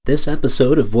This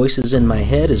episode of Voices in My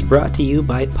Head is brought to you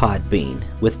by Podbean.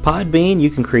 With Podbean,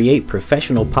 you can create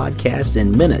professional podcasts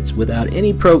in minutes without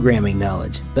any programming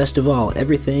knowledge. Best of all,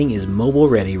 everything is mobile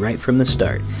ready right from the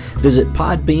start. Visit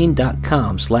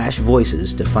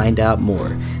podbean.com/voices to find out more.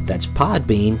 That's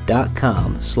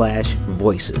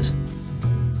podbean.com/voices.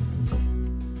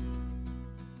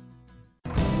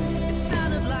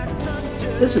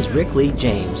 This is Rick Lee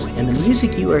James, and the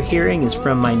music you are hearing is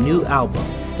from my new album,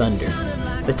 Thunder.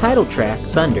 The title track,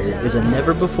 Thunder, is a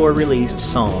never-before-released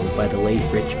song by the late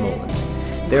Rich Mullins.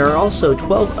 There are also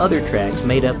 12 other tracks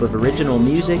made up of original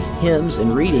music, hymns,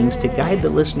 and readings to guide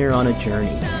the listener on a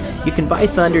journey. You can buy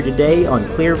Thunder today on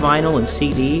clear vinyl and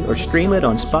CD, or stream it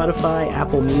on Spotify,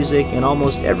 Apple Music, and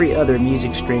almost every other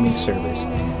music streaming service.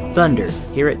 Thunder,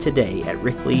 hear it today at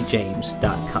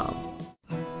rickleejames.com.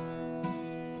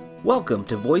 Welcome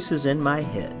to Voices in My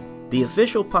Head, the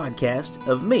official podcast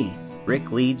of me,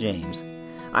 Rick Lee James.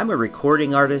 I'm a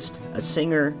recording artist, a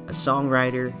singer, a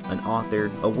songwriter, an author,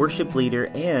 a worship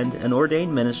leader, and an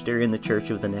ordained minister in the Church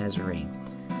of the Nazarene.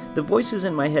 The Voices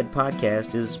in My Head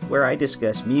podcast is where I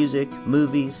discuss music,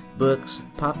 movies, books,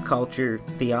 pop culture,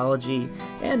 theology,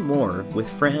 and more with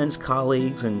friends,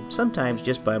 colleagues, and sometimes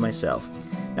just by myself.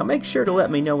 Now make sure to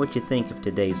let me know what you think of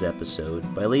today's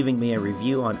episode by leaving me a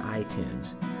review on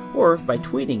iTunes, or by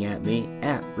tweeting at me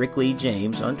at Rick Lee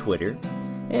James on Twitter.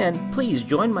 And please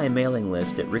join my mailing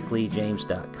list at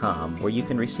rickleejames.com, where you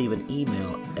can receive an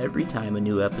email every time a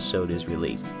new episode is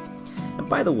released. And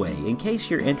by the way, in case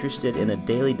you're interested in a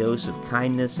daily dose of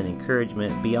kindness and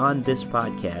encouragement beyond this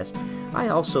podcast, I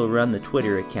also run the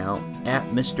Twitter account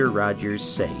at Mr. Rogers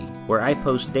Say, where I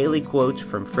post daily quotes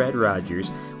from Fred Rogers,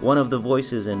 one of the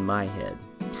voices in my head.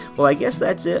 Well, I guess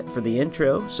that's it for the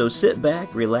intro, so sit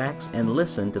back, relax, and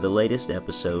listen to the latest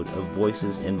episode of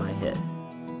Voices in My Head.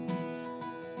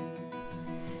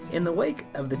 In the wake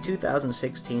of the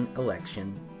 2016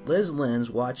 election, Lenz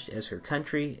watched as her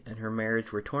country and her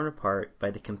marriage were torn apart by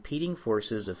the competing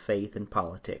forces of faith and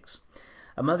politics.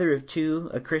 A mother of two,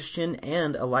 a Christian,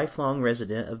 and a lifelong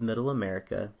resident of Middle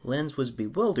America, Lenz was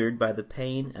bewildered by the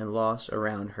pain and loss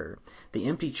around her, the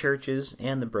empty churches,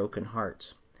 and the broken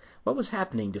hearts. What was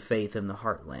happening to faith in the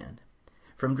heartland?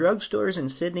 From drugstores in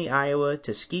Sydney, Iowa,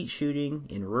 to skeet shooting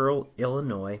in rural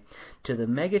Illinois, to the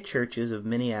mega churches of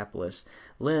Minneapolis,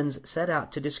 Lenz set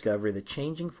out to discover the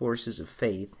changing forces of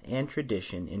faith and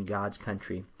tradition in God's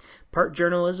country. Part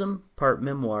journalism, part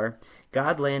memoir,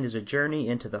 Godland is a journey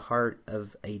into the heart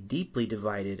of a deeply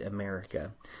divided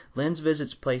America. Lenz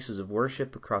visits places of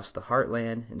worship across the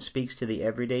heartland and speaks to the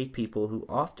everyday people who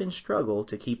often struggle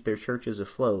to keep their churches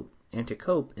afloat and to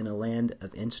cope in a land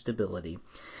of instability.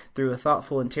 Through a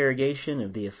thoughtful interrogation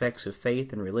of the effects of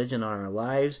faith and religion on our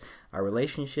lives, our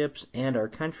relationships, and our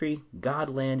country,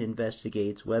 Godland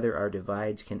investigates whether our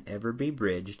divides can ever be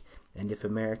bridged and if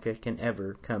America can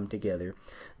ever come together.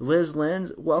 Liz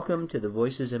Lenz, welcome to the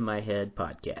Voices in My Head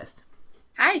podcast.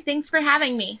 Hi, thanks for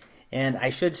having me. And I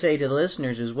should say to the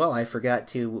listeners as well, I forgot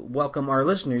to welcome our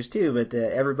listeners too, but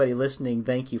everybody listening,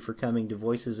 thank you for coming to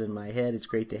Voices in My Head. It's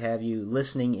great to have you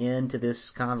listening in to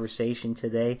this conversation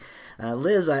today.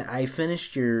 Liz, I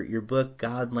finished your book,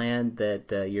 Godland,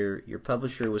 that your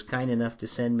publisher was kind enough to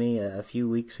send me a few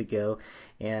weeks ago,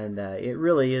 and it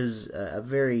really is a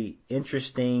very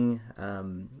interesting,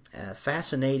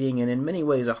 fascinating, and in many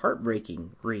ways a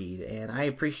heartbreaking read. And I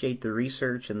appreciate the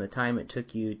research and the time it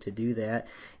took you to do that,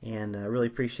 and I really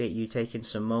appreciate you taking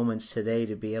some moments today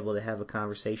to be able to have a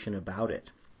conversation about it.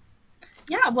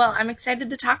 Yeah, well, I'm excited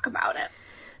to talk about it.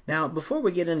 Now, before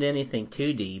we get into anything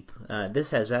too deep,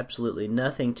 this has absolutely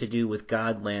nothing to do with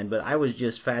Godland, but I was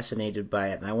just fascinated by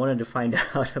it, and I wanted to find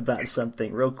out about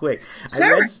something real quick.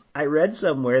 Sure. I read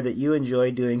somewhere that you enjoy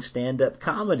doing stand-up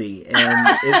comedy,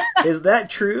 and is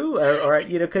that true? Or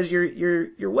you know, because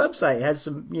your website has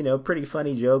some pretty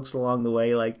funny jokes along the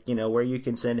way, like where you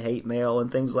can send hate mail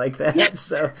and things like that. Yeah.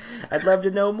 So I'd love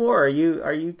to know more. Are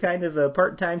you kind of a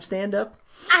part-time stand-up?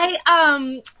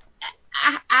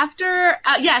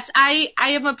 Yes, I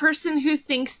am a person who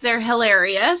thinks they're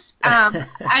hilarious.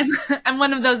 I'm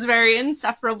one of those very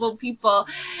insufferable people.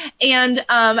 And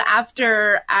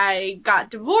after I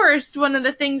got divorced, one of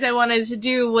the things I wanted to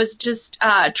do was just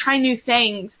try new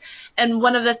things. And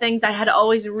one of the things I had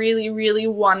always really, really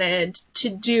wanted to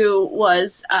do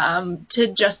was to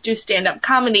just do stand-up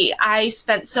comedy. I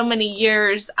spent so many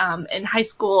years in high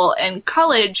school and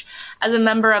college as a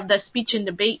member of the speech and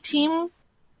debate team,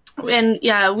 And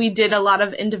yeah, we did a lot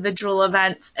of individual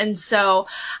events. And so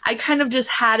I kind of just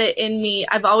had it in me.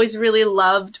 I've always really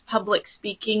loved public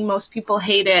speaking. Most people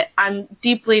hate it. I'm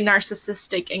deeply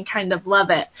narcissistic and kind of love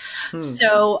it. Hmm.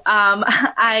 So,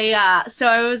 so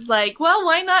I was like, well,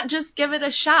 why not just give it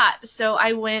a shot? So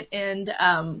I went and,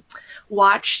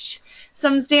 watched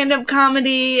some stand-up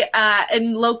comedy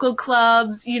in local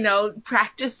clubs,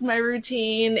 practice my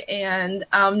routine, and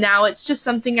now it's just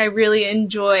something I really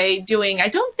enjoy doing. I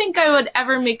don't think I would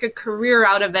ever make a career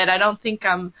out of it. I don't think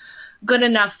I'm good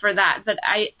enough for that, but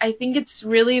I think it's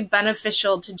really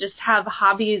beneficial to just have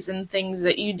hobbies and things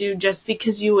that you do just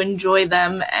because you enjoy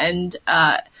them, and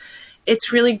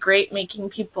it's really great making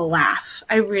people laugh.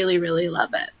 I really, really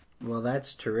love it. Well,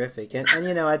 that's terrific. And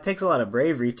it takes a lot of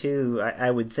bravery too,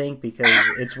 I would think, because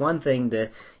it's one thing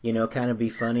to, kind of be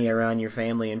funny around your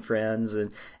family and friends,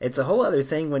 and it's a whole other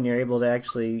thing when you're able to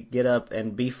actually get up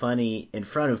and be funny in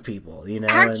front of people, and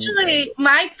Actually,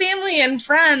 my family and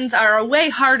friends are a way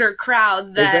harder crowd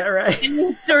is than that right?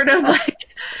 any sort of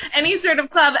any sort of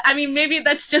club. I mean, maybe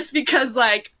that's just because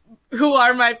who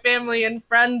are my family and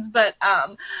friends, but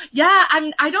yeah,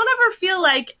 I don't ever feel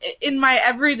like in my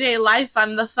everyday life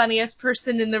I'm the funniest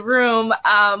person in the room.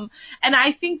 And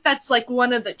I think that's like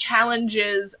one of the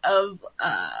challenges of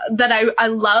that I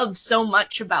love so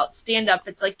much about stand up.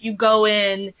 It's like you go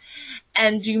in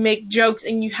and you make jokes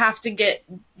and you have to get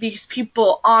these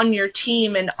people on your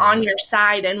team and Yeah. on your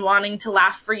side and wanting to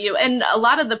laugh for you. And a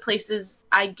lot of the places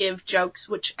I give jokes,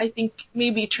 which I think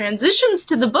maybe transitions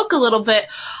to the book a little bit,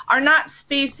 are not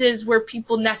spaces where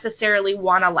people necessarily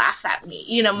want to laugh at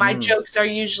me. My Mm. jokes are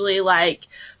usually like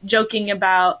joking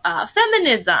about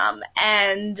feminism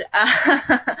and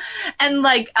and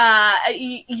I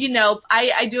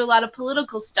do a lot of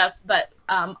political stuff, but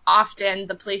often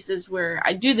the places where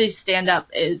I do this stand up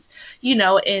is,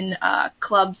 in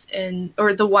clubs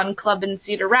or the one club in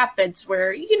Cedar Rapids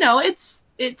where,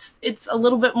 it's a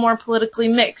little bit more politically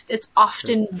mixed. It's Sure.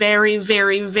 often very,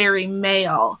 very, very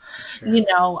male, Sure.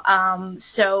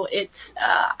 so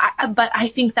but I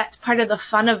think that's part of the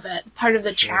fun of it. Part of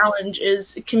the Sure. challenge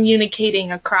is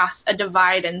communicating across a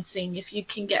divide and seeing if you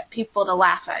can get people to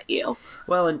laugh at you.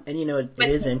 Well, and it With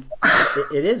is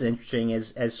it is interesting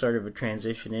as sort of a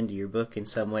transition into your book in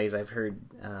some ways. I've heard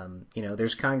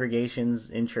there's congregations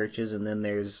in churches and then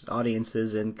there's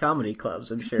audiences in comedy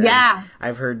clubs. I'm sure, and Yeah.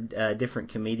 I've heard different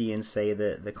comedians say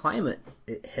that the climate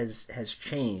has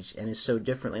changed and is so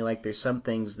differently. Like there's some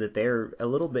things that they're a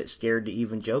little bit scared to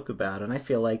even joke about, and I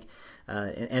feel like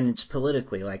and it's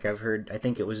politically. Like I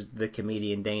think it was the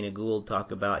comedian Dana Gould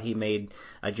talk about. He made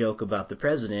a joke about the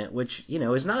president, which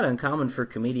is not uncommon for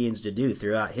comedians to do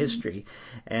throughout history.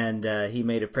 And he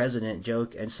made a president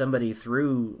joke, and somebody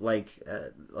threw like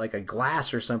a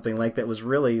glass or something like that was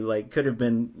really like could have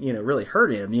been really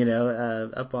hurt him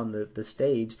up on the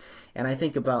stage. And I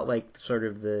think about like sort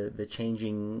of the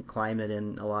changing climate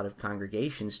in a lot of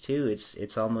congregations too.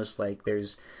 It's almost like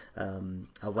there's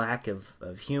a lack of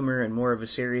humor and more of a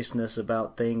seriousness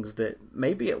about things that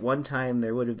maybe at one time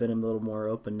there would have been a little more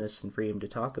openness and freedom to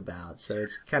talk about. So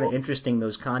it's kind of interesting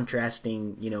those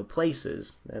contrasting,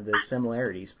 places, the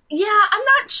similarities. Yeah, I'm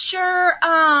not sure.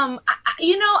 I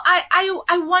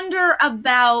wonder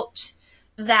about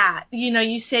that.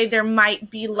 You say there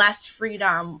might be less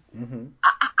freedom. Hmm.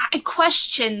 I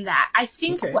question that. I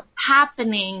think Okay. what's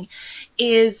happening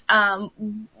is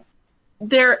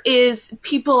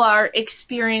people are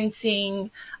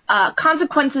experiencing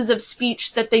consequences of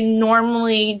speech that they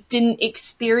normally didn't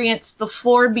experience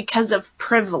before because of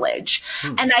privilege.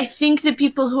 Hmm. And I think the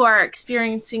people who are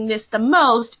experiencing this the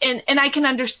most, and I can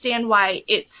understand why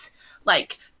it's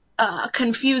like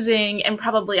confusing and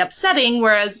probably upsetting,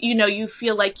 whereas, you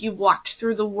feel like you've walked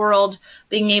through the world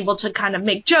being able to kind of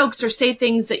make jokes or say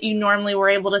things that you normally were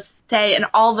able to say, and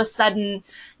all of a sudden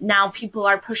now people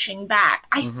are pushing back.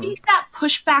 I Hmm. think that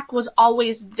pushback was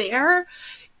always there.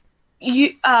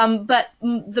 But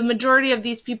the majority of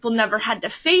these people never had to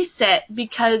face it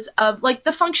because of like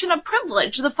the function of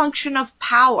privilege, the function of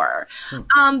power.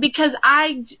 Hmm. Because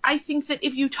I think that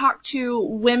if you talk to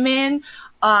women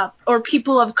or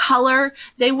people of color,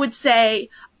 they would say,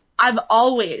 I've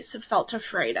always felt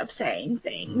afraid of saying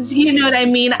things. You know what I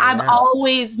Mm. mean? I've Yeah.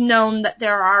 always known that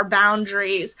there are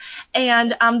boundaries,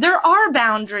 and there are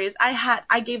boundaries.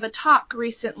 I gave a talk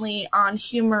recently on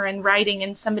humor and writing,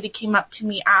 and somebody came up to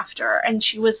me after, and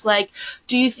she was like,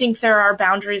 "Do you think there are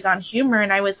boundaries on humor?"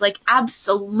 And I was like,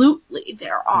 "Absolutely,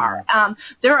 there Hmm. are.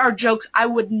 There are jokes I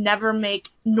would never make,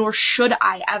 nor should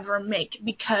I ever make,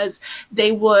 because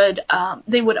they would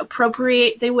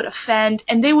appropriate, they would offend,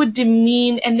 and they would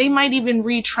demean, and they might even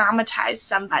re-traumatize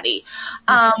somebody.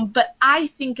 But I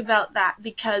think about that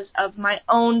because of my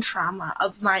own trauma,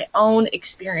 of my own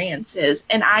experiences.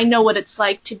 And I know what it's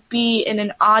like to be in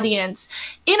an audience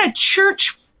in a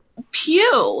church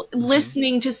pew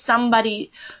listening to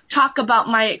somebody talk about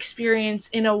my experience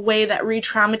in a way that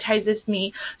re-traumatizes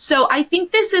me. So I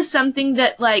think this is something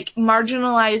that like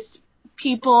marginalized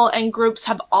people and groups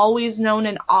have always known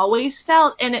and always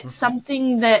felt, and it's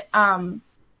something that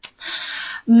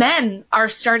men are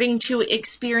starting to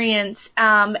experience,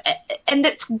 and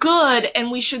it's good,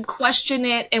 and we should question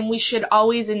it, and we should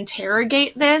always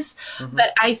interrogate this.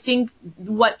 But I think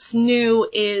what's new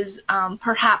is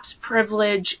perhaps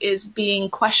privilege is being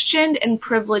questioned and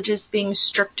privilege is being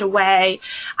stripped away.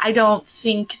 I don't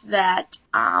think that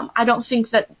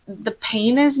the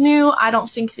pain is new. I don't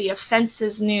think the offense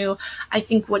is new. I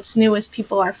think what's new is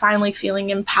people are finally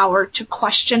feeling empowered to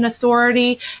question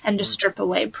authority and to strip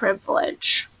away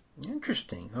privilege.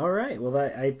 Interesting. All right. Well,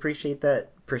 I appreciate that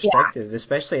perspective,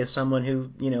 especially as someone who,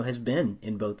 has been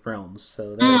in both realms.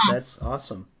 So that's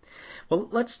awesome. Well,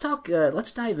 let's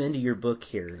dive into your book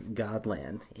here,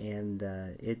 Godland, and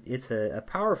it's a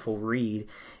powerful read,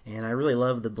 and I really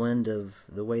love the blend of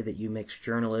the way that you mix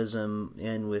journalism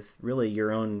in with really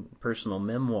your own personal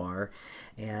memoir,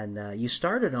 and you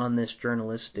started on this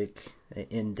journalistic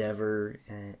endeavor,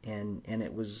 and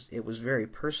it was very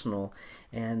personal,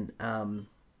 and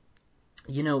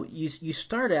you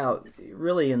start out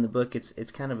really in the book.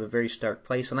 It's kind of a very stark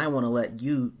place, and I want to let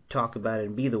you talk about it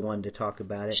and be the one to talk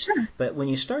about it. Sure. But when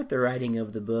you start the writing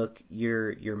of the book,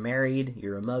 you're married,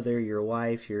 you're a mother, you're a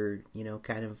wife, you're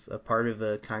kind of a part of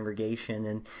a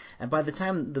congregation, and by the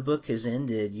time the book has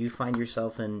ended, you find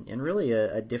yourself in really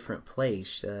a different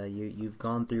place. You've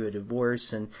gone through a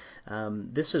divorce, and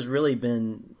this has really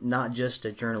been not just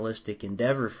a journalistic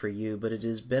endeavor for you, but it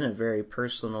has been a very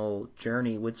personal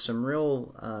journey with some real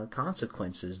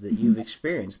consequences that you've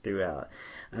experienced throughout.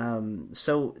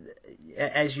 So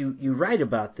as you write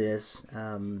about this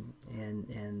and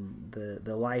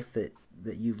the life that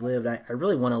you've lived, I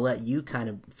really want to let you kind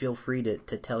of feel free to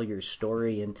tell your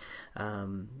story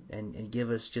and give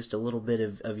us just a little bit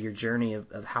of your journey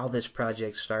of how this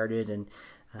project started, and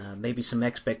maybe some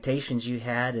expectations you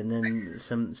had, and then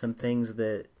some things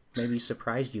that maybe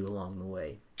surprised you along the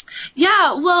way.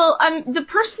 Yeah, well, the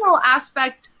personal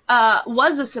aspect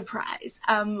was a surprise.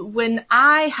 When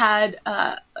I had,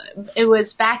 it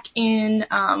was back in,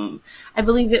 I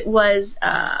believe it was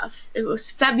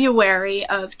February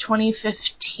of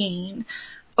 2015,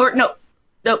 or no,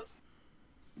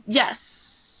 yes.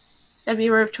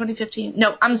 February of 2015.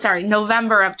 No, I'm sorry,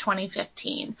 November of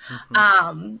 2015.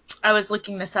 I was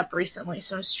looking this up recently,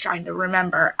 so I was trying to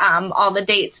remember all the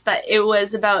dates, but it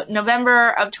was about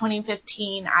November of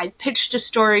 2015. I pitched a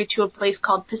story to a place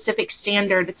called Pacific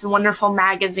Standard. It's a wonderful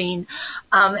magazine,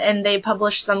 and they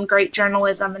publish some great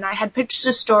journalism, and I had pitched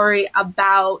a story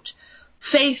about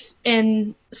faith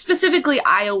in specifically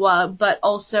Iowa, but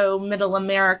also Middle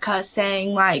America,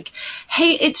 saying like,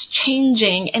 hey, it's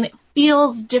changing and it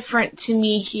feels different to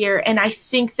me here, and I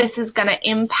think this is going to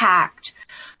impact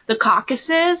the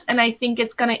caucuses, and I think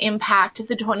it's going to impact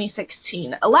the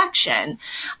 2016 election,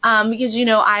 because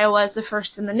Iowa is the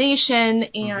first in the nation,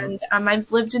 and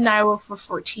I've lived in Iowa for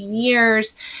 14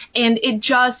 years, and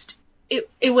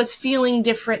it was feeling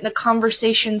different. The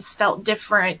conversations felt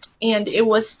different, and it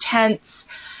was tense,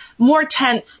 more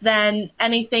tense than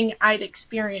anything I'd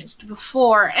experienced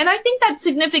before. And I think that's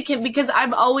significant because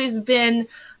I've always been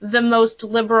the most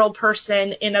liberal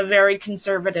person in a very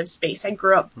conservative space. I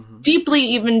grew up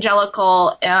deeply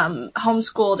evangelical,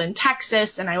 homeschooled in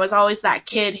Texas, and I was always that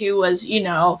kid who was,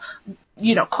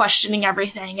 questioning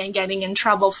everything and getting in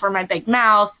trouble for my big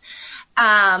mouth.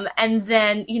 And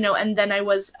then I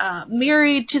was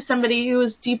married to somebody who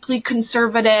was deeply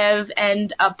conservative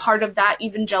and a part of that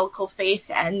evangelical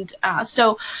faith. And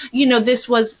so this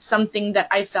was something that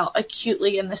I felt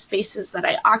acutely in the spaces that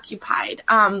I occupied.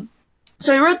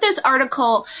 So I wrote this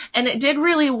article, and it did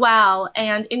really well,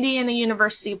 and Indiana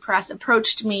University Press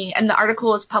approached me, and the article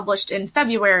was published in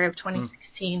February of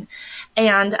 2016,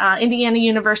 and Indiana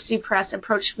University Press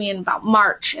approached me in about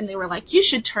March, and they were like, you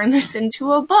should turn this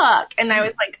into a book, and I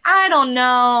was like, I don't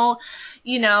know.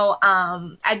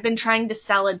 I'd been trying to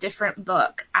sell a different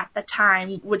book at the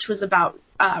time, which was about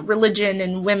religion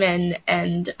and women,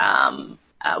 and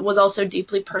was also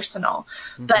deeply personal.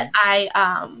 But I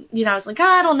was like,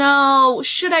 I don't know,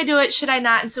 should I do it? Should I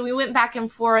not? And so we went back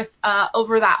and forth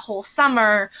over that whole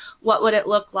summer. What would it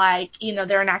look like?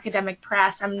 They're an academic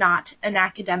press. I'm not an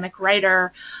academic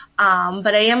writer,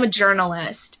 but I am a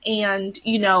journalist. And,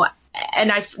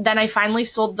 I finally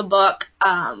sold the book.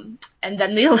 And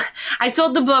then I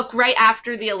sold the book right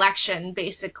after the election,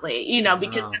 basically,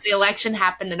 because Wow. the election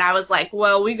happened and I was like,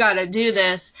 well, we got to do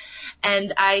this.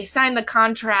 And I signed the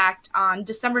contract on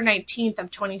December 19th of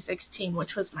 2016,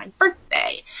 which was my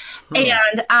birthday.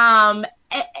 Hmm.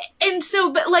 And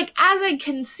so, but like, as I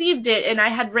conceived it and I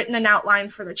had written an outline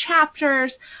for the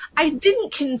chapters, I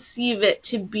didn't conceive it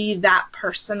to be that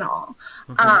personal.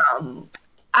 Mm-hmm. Um,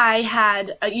 I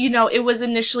had, it was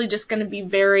initially just going to be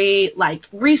very like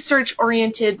research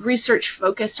oriented, research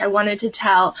focused. I wanted to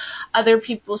tell other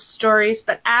people's stories.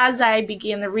 But as I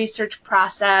began the research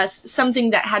process,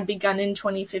 something that had begun in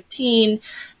 2015,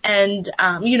 and,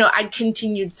 I'd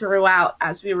continued throughout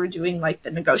as we were doing like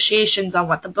the negotiations on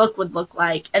what the book would look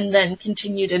like, and then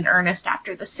continued in earnest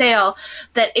after the sale,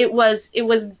 that it was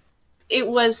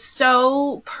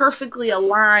so perfectly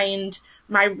aligned,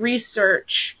 my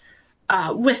research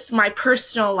with my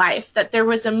personal life, that there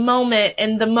was a moment,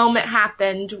 and the moment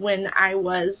happened when I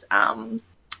was,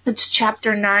 it's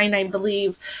chapter 9, I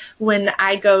believe, when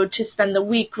I go to spend the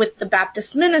week with the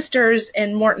Baptist ministers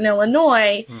in Morton,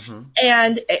 Illinois. Mm-hmm.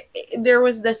 And there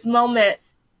was this moment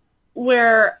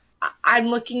where I'm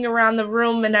looking around the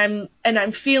room and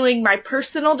I'm feeling my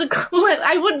personal decline.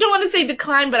 Don't want to say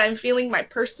decline, but I'm feeling my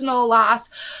personal loss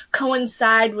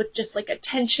coincide with just like a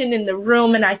tension in the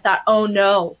room. And I thought, oh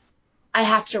no, I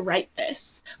have to write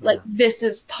this. Like, Yeah. this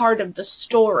is part of the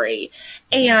story.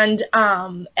 And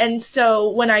so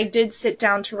when I did sit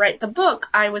down to write the book,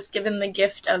 I was given the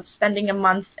gift of spending a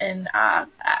month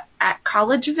at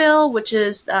Collegeville, which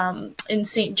is in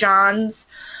St. John's,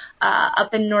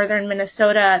 up in northern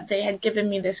Minnesota. They had given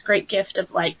me this great gift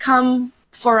of like, come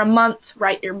for a month,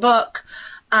 write your book.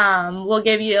 We'll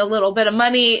give you a little bit of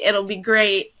money. It'll be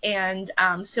great. And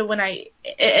so I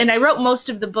wrote most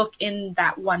of the book in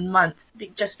that 1 month,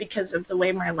 just because of the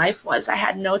way my life was. I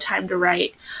had no time to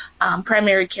write.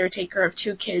 Primary caretaker of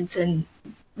 2 kids and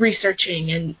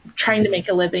researching and trying to make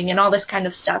a living and all this kind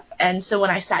of stuff. And so when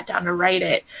I sat down to write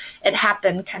it, it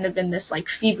happened kind of in this like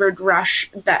fevered rush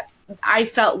that I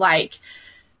felt like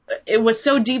it was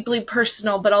so deeply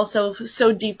personal, but also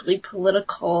so deeply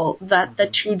political, that the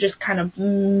two just kind of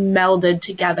melded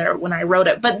together when I wrote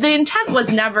it. But the intent was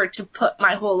never to put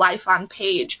my whole life on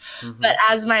page. Mm-hmm. But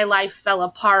as my life fell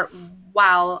apart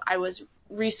while I was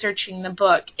researching the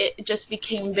book, it just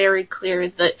became very clear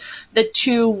that the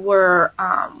two were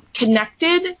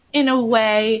connected in a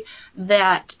way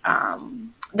that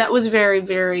that was very,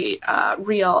 very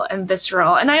real and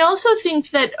visceral. And I also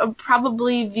think that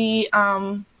probably the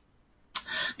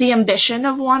ambition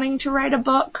of wanting to write a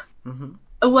book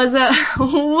Mm-hmm. was a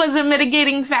was a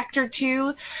mitigating factor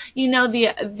too.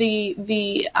 The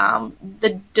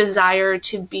desire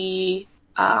to be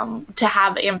to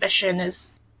have ambition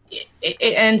is,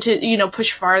 and to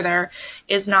push farther,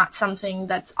 is not something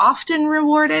that's often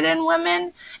rewarded in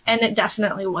women, and it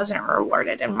definitely wasn't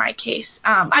rewarded in my case.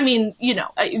 I mean,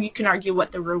 you can argue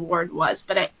what the reward was,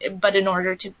 but in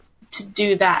order to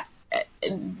do that,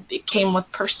 it came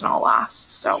with personal loss.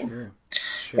 So Sure.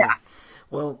 yeah. Sure.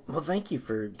 Well, thank you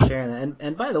for sharing that.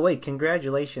 And by the way,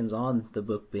 congratulations on the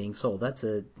book being sold.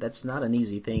 That's not an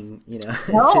easy thing, to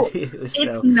No, do. it's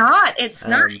So, not. It's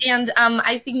not. um, And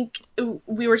I think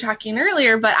we were talking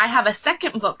earlier, but I have a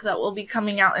second book that will be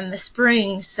coming out in the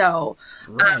spring. So,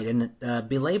 right, and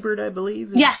belabored, I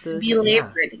believe, is yes, the yeah.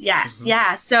 belabored. Yes, Hmm.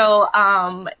 yeah. So,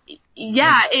 And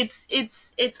yeah, it's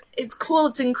cool.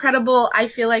 It's incredible. I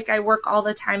feel like I work all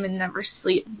the time and never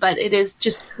sleep, but it is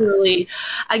just truly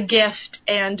a gift.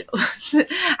 And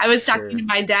I was talking to sure.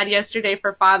 my dad yesterday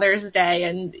for Father's Day,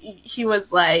 and he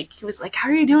was like, "How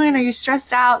are you doing? Are you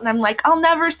stressed out?" And I'm like, "I'll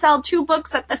never sell 2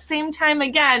 books at the same time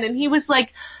again." And he was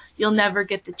like, "You'll never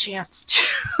get the chance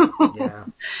to." Yeah.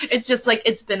 It's just like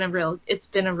it's been a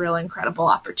real incredible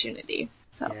opportunity.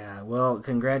 So Yeah, well,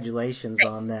 congratulations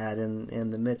on that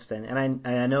in the midst, and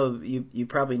I know you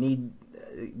probably need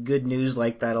good news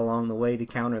like that along the way to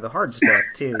counter the hard stuff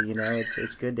too.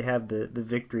 It's good to have the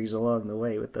victories along the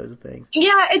way with those things.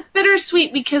 yeah, it's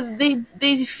bittersweet because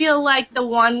they feel like the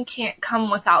one can't come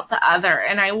without the other,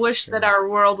 and I wish that Sure. our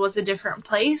world was a different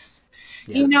place.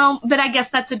 Yeah. But I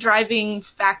guess that's a driving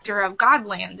factor of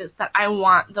Godland, is that I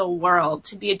want the world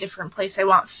to be a different place. I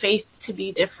want faith to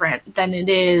be different than it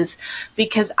is,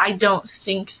 because I don't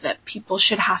think that people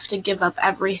should have to give up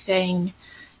everything,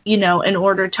 in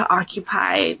order to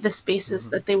occupy the spaces Hmm.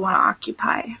 that they want to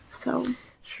occupy. So,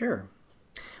 Sure.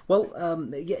 Well,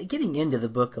 getting into the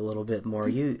book a little bit more,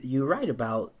 you write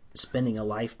about spending a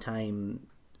lifetime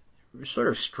sort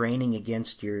of straining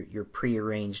against your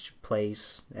prearranged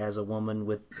place as a woman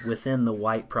within the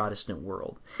white Protestant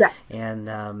world. yeah.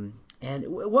 And And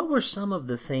what were some of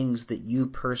the things that you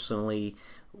personally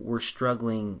were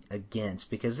struggling against?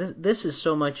 Because this is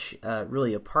so much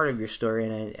really a part of your story,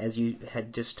 and as you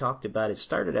had just talked about, it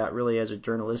started out really as a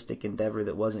journalistic endeavor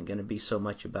that wasn't going to be so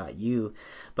much about you.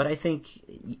 But I think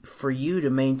for you to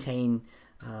maintain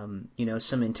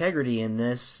some integrity in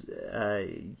this.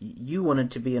 You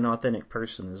wanted to be an authentic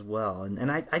person as well,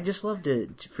 and I just love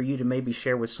for you to maybe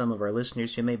share with some of our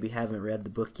listeners who maybe haven't read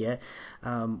the book yet,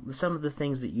 some of the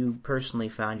things that you personally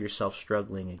found yourself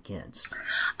struggling against.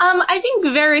 I think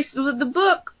the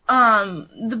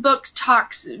book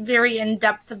talks very in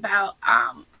depth about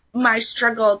my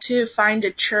struggle to find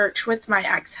a church with my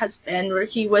ex-husband, where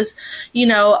he was,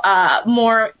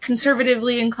 more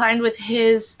conservatively inclined with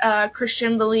his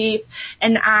Christian belief,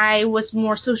 and I was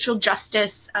more social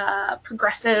justice,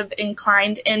 progressive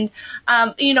inclined. And,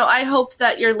 I hope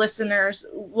that your listeners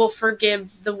will forgive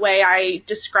the way I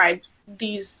describe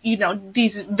these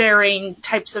varying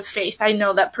types of faith. I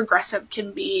know that progressive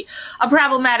can be a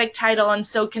problematic title, and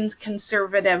so can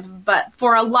conservative, but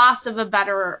for a loss of a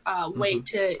better way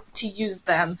to use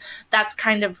them, that's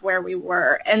kind of where we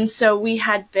were. And so we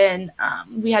had been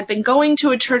going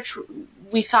to a church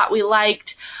we thought we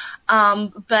liked,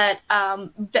 but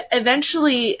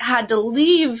eventually had to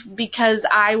leave because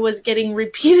I was getting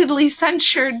repeatedly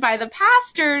censured by the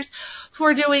pastors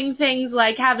for doing things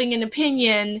like having an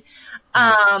opinion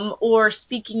or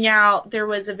speaking out. There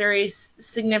was a very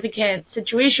significant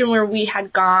situation where we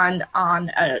had gone on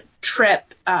a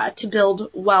trip to build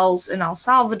wells in El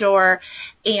Salvador,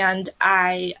 and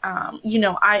I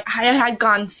had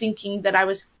gone thinking that I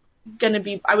was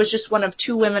just one of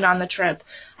two women on the trip.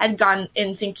 I'd gone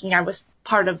in thinking I was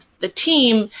part of the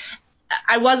team.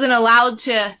 I wasn't allowed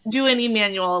to do any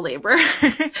manual labor,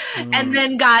 and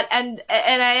then and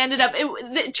I ended up,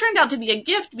 it turned out to be a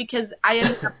gift because I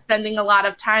ended up spending a lot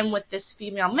of time with this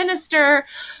female minister,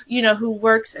 who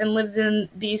works and lives in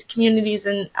these communities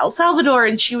in El Salvador.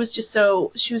 And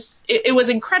it was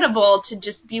incredible to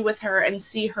just be with her and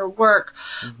see her work.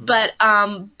 But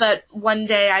one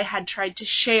day I had tried to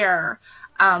share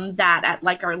that at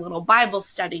like our little Bible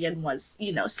study, and was,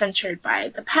 censured by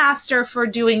the pastor for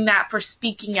doing that, for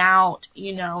speaking out,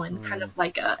 in kind of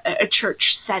like a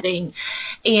church setting.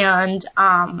 And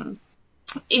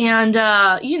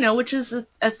which is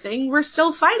a thing we're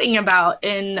still fighting about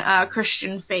in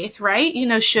Christian faith,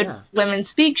 right? Should women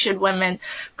speak? Should women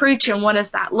preach? And what does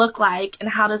that look like? And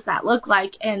how does that look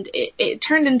like? And it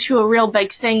turned into a real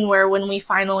big thing where when we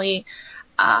finally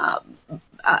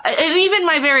and even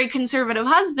my very conservative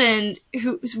husband,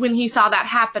 when he saw that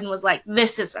happen, was like,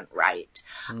 "This isn't right."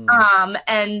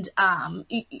 And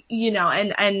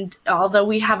although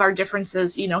we have our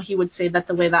differences, he would say that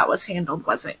the way that was handled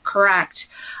wasn't correct.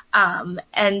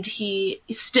 And he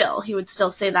would still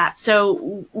say that.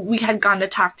 So we had gone to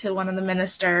talk to one of the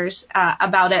ministers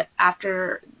about it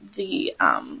after the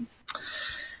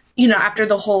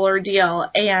whole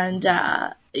ordeal,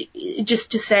 and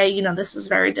just to say, this was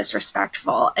very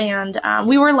disrespectful, and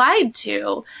we were lied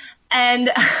to. And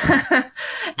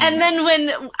and then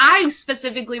when I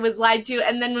specifically was lied to,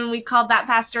 and then when we called that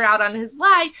pastor out on his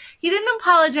lie, he didn't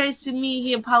apologize to me.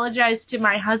 He apologized to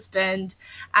my husband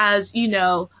as,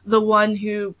 the one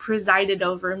who presided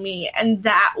over me. And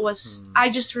that was, I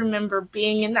just remember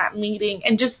being in that meeting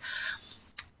and just,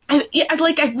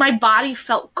 my body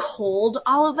felt cold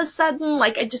all of a sudden.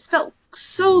 Like, I just felt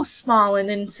so small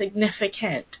and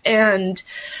insignificant, and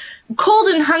cold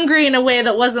and hungry in a way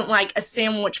that wasn't like a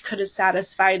sandwich could have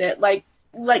satisfied it. Like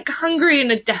hungry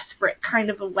in a desperate kind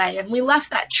of a way. And we left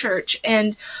that church,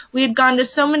 and we had gone to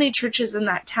so many churches in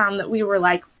that town that we were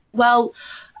like, well,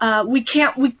 we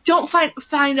don't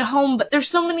find a home, but there's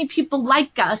so many people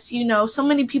like us, so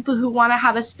many people who want to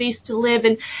have a space to live,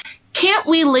 and can't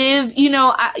we live,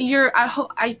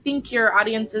 I think your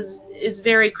audience is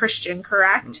very Christian,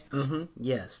 correct?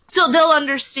 Yes. So they'll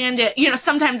understand it.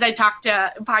 Sometimes I talk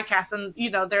to podcasts and,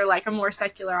 they're like a more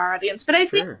secular audience, but I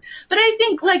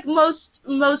think like most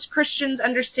Christians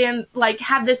understand, like,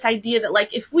 have this idea that,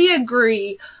 like, if we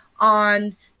agree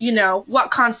on,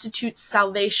 what constitutes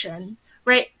salvation,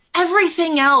 right?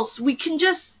 Everything else we can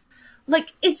just,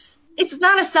 like, it's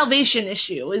not a salvation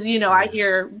issue, as I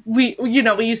hear we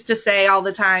used to say all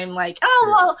the time, like,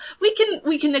 well, we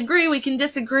can agree, we can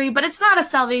disagree, but it's not a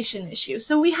salvation issue.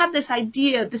 So we had this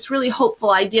idea, this really hopeful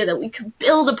idea, that we could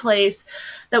build a place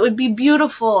that would be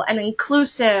beautiful and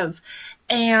inclusive,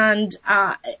 and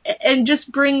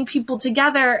just bring people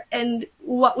together. And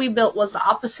what we built was the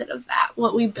opposite of that.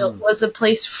 What we built was a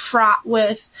place fraught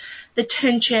with the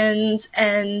tensions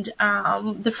and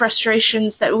the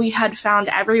frustrations that we had found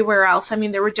everywhere else. I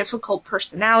mean, there were difficult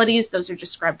personalities; those are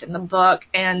described in the book,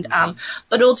 and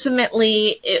but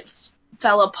ultimately it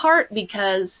fell apart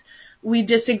because we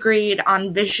disagreed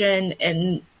on vision,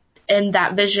 and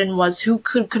that vision was who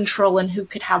could control and who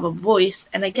could have a voice.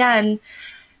 And again,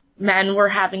 men were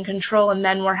having control and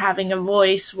men were having a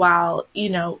voice, while,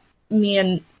 me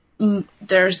and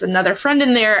there's another friend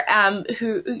in there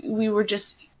who we were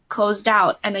just closed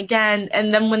out. And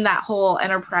then when that whole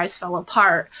enterprise fell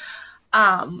apart,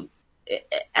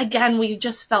 again, we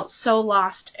just felt so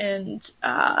lost, and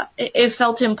it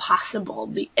felt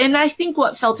impossible. And I think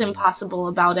what felt impossible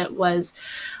about it was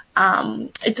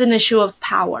it's an issue of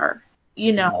power,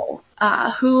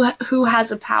 who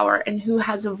has a power and who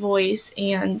has a voice.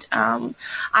 And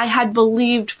I had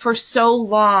believed for so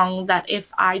long that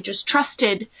if I just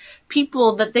trusted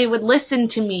people, that they would listen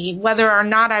to me, whether or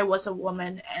not I was a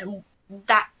woman, and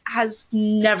that has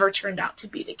never turned out to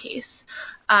be the case.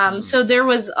 So there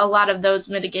was a lot of those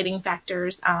mitigating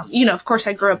factors. Of course,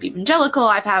 I grew up evangelical.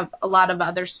 I've had a lot of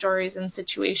other stories and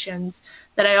situations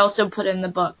that I also put in the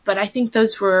book. But I think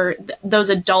those were those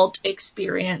adult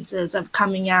experiences of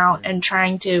coming out and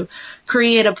trying to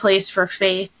create a place for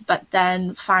faith, but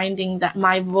then finding that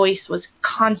my voice was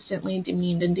constantly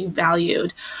demeaned and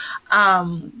devalued,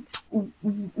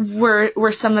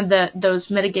 were some of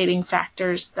those mitigating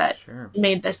factors that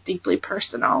made this deeply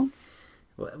personal.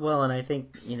 Well, and I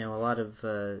think, a lot of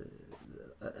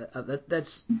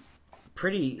that's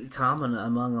pretty common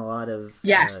among a lot of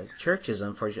churches,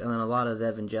 unfortunately, and a lot of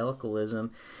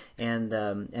evangelicalism. And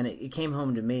it came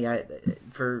home to me.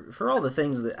 For all the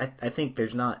things that I think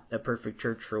there's not a perfect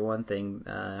church. For one thing,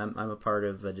 I'm a part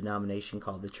of a denomination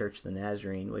called the Church of the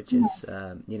Nazarene, which is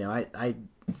I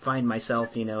find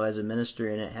myself as a minister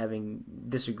in it having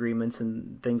disagreements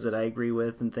and things that I agree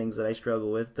with and things that I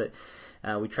struggle with, but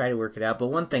we try to work it out. But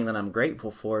one thing that I'm grateful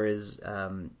for is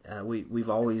we've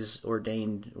always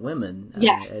ordained women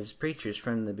as preachers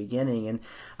from the beginning, and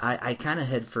I kind of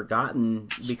had forgotten,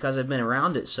 because I've been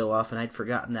around it so often, I'd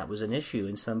forgotten that was an issue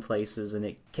in some places, and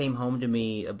it came home to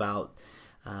me about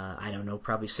I don't know,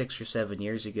 probably 6 or 7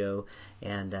 years ago,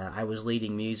 and I was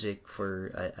leading music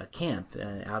for a camp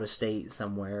out of state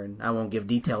somewhere, and I won't give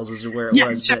details as to where it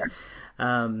was, sure.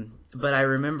 but I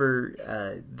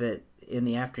remember that in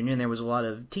the afternoon there was a lot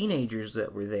of teenagers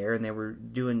that were there, and they were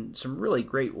doing some really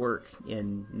great work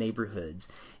in neighborhoods,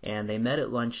 and they met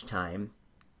at lunchtime,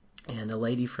 and a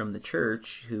lady from the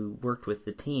church who worked with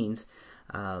the teens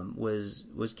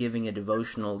was giving a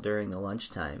devotional during the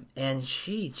lunchtime, and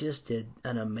she just did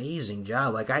an amazing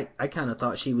job. Like I kind of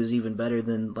thought she was even better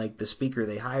than like the speaker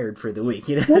they hired for the week,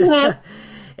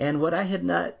 And what I had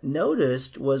not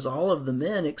noticed was all of the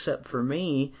men except for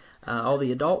me, all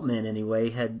the adult men anyway,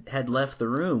 had left the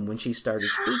room when she started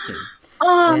speaking.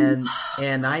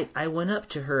 And I went up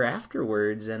to her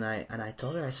afterwards, and I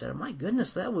told her, I said, oh my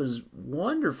goodness, that was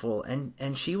wonderful.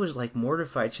 And she was like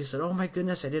mortified. She said, oh my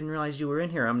goodness, I didn't realize you were in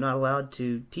here. I'm not allowed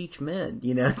to teach men,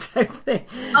 type thing.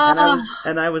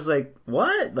 And I was like,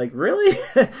 what? Like, really?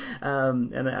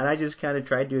 And I just kind of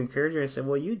tried to encourage her. I said,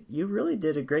 well, you really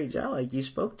did a great job. Like, you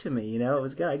spoke to me, it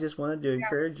was good. I just wanted to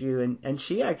encourage you. And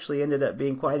she actually ended up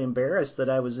being quite embarrassed that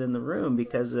I was in the room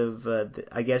because of,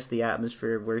 I guess, the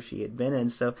atmosphere of where she had been in.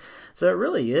 So it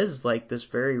really is like this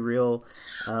very real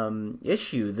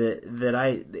issue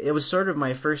that it was sort of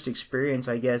my first experience,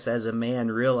 I guess, as a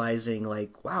man, realizing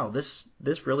like, wow, this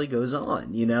really goes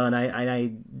on, and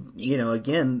I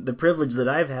again, the privilege that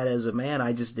I've had as a man,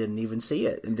 I just didn't even see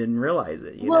it and didn't realize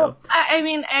it, Well, I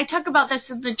mean, I talk about this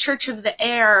in the Church of the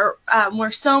Air,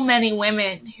 where so many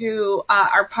women who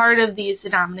are part of these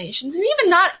denominations, and even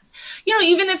not,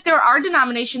 even if there are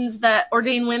denominations that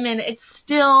ordain women, it's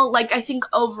still, like, I think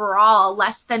overall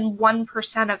less than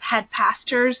 1% of head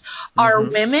pastors are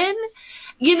women.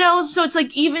 So it's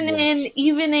like even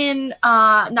in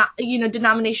not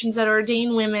denominations that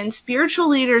ordain women, spiritual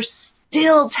leaders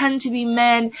still tend to be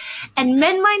men, and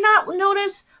men might not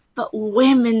notice, but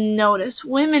women notice.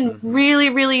 Women really,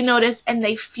 really notice, and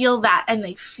they feel that,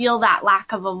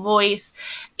 lack of a voice,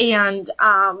 and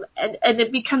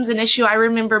it becomes an issue. I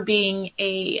remember being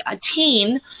a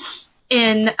teen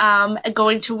in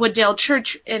going to Wooddale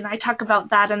Church, and I talk about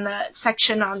that in the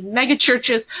section on mega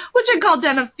churches, which I call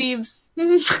Den of Thieves.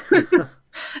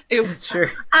 Sure.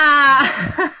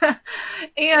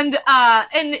 And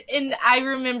I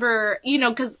remember,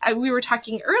 because we were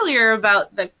talking earlier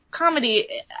about the comedy,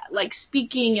 like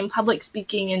speaking and public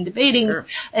speaking and debating. Sure.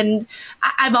 And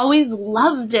I've always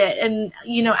loved it. And,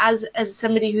 as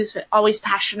somebody who's always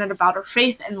passionate about her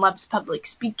faith and loves public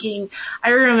speaking, I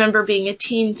remember being a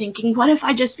teen thinking, what if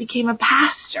I just became a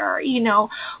pastor?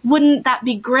 Wouldn't that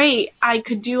be great? I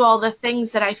could do all the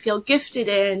things that I feel gifted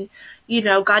in.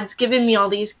 God's given me all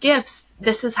these gifts.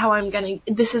 This is how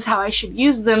I should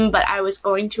use them. But I was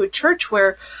going to a church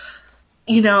where,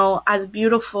 as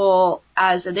beautiful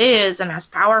as it is and as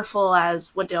powerful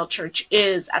as Wooddale Church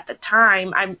is at the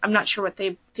time, I'm not sure what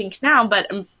they think now, but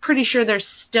I'm pretty sure they're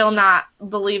still not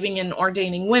believing in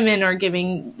ordaining women or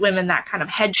giving women that kind of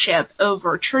headship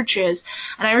over churches.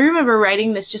 And I remember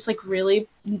writing this just like really,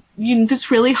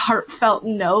 this really heartfelt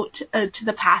note to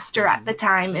the pastor at the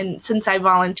time. And since I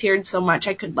volunteered so much,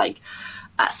 I could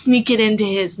sneak it into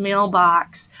his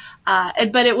mailbox.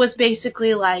 But it was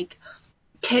basically like,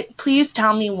 please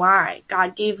tell me why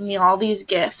God gave me all these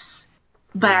gifts,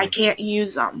 but I can't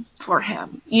use them for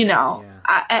him, Yeah.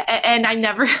 And I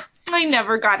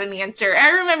never got an answer.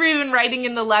 I remember even writing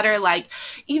in the letter, like,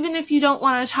 even if you don't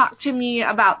want to talk to me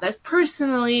about this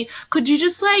personally, could you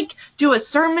just do a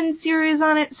sermon series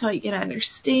on it so I can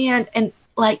understand? And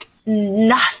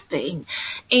nothing.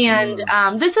 And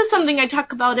this is something I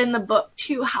talk about in the book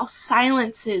too, how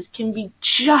silences can be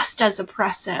just as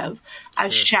oppressive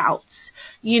as shouts,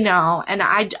 and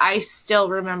I still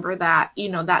remember that,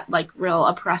 that real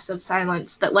oppressive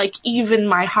silence that even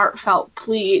my heartfelt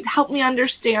plea, help me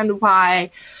understand why,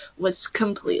 was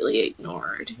completely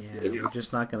ignored. Yeah, we're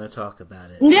just not going to talk about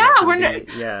it. Yeah, we're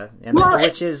not. Yeah, and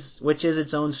which is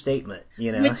its own statement,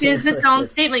 Which is its own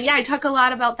statement. Yeah, I talk a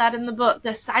lot about that in the book.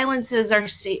 The silences are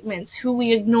statements. Who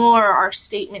we ignore are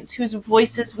statements. Whose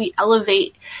voices we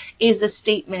elevate is a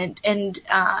statement. And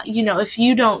if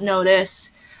you don't notice,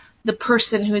 the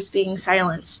person who's being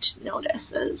silenced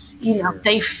notices. Sure.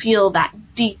 They feel that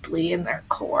deeply in their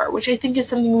core, which I think is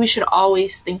something we should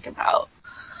always think about.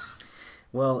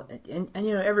 Well, and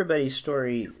everybody's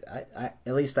story, at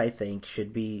least I think,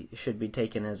 should be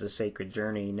taken as a sacred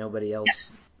journey. Nobody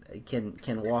else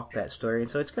can walk that story, and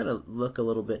so it's going to look a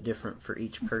little bit different for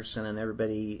each person, and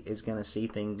everybody is going to see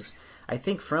things, I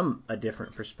think, from a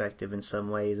different perspective in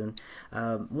some ways. And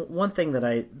one thing that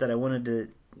I wanted to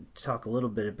talk a little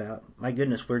bit about. My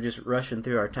goodness, we're just rushing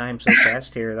through our time so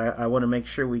fast here. I want to make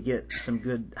sure we get some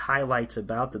good highlights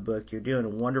about the book. You're doing a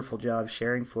wonderful job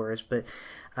sharing for us. But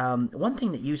one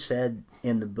thing that you said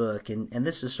in the book, and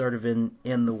this is sort of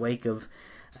in the wake of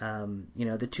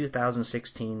the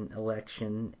 2016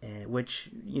 election, which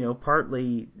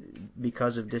partly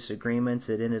because of disagreements,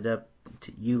 it ended up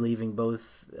to you leaving both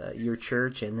your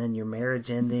church and then your marriage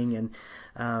ending,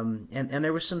 and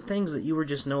there were some things that you were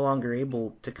just no longer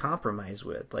able to compromise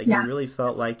with. You really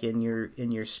felt like in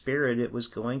your spirit it was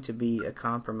going to be a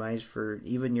compromise for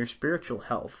even your spiritual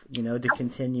health, to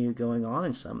continue going on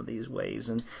in some of these ways.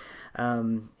 And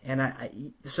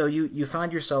so you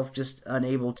found yourself just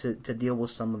unable to deal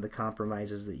with some of the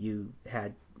compromises that you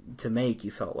had to make,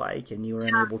 you felt like, and you were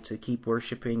unable to keep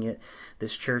worshiping at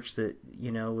this church that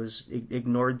was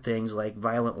ignored things like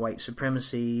violent white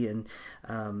supremacy, and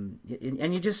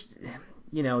you just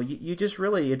you just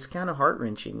really, it's kind of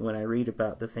heart-wrenching when I read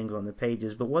about the things on the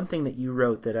pages. But one thing that you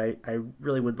wrote that I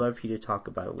really would love for you to talk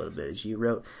about a little bit is you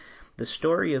wrote, the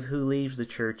story of who leaves the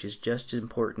church is just as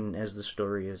important as the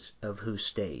story of who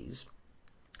stays.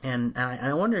 And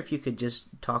I wonder if you could just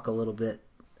talk a little bit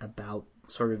about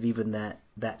sort of even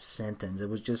that sentence. It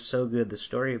was just so good. The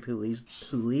story of who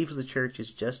leaves the church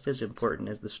is just as important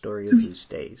as the story of who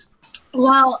stays.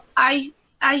 Well, I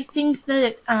think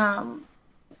that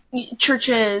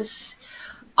churches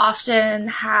often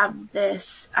have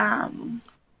this.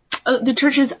 The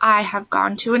churches I have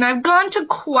gone to, and I've gone to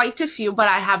quite a few, but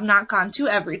I have not gone to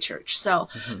every church. So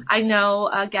I know,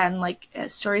 again,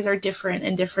 stories are different,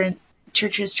 and different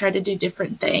churches try to do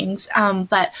different things.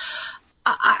 But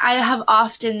I have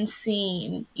often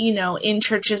seen, in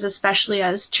churches, especially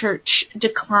as church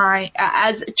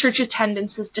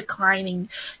attendance is declining,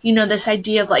 this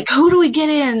idea of who do we get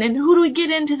in, and who do we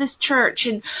get into this church,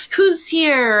 and who's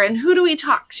here, and who do we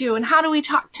talk to, and how do we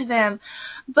talk to them?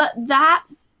 But that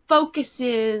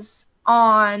focuses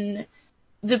on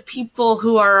the people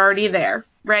who are already there,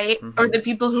 right? Or the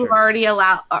people who already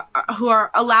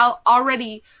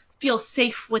already feel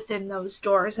safe within those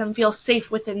doors and feel safe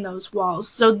within those walls.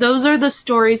 So those are the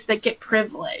stories that get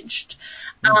privileged.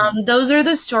 Those are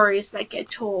the stories that get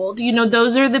told.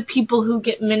 Those are the people who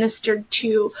get ministered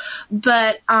to.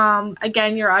 But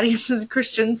again, your audience is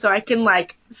Christian, so I can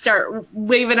start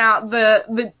waving out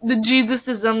the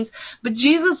Jesusisms. But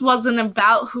Jesus wasn't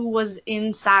about who was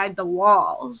inside the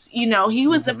walls. He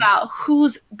was about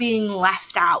who's being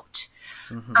left out.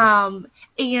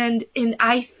 And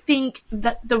I think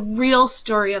that the real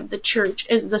story of the church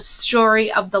is the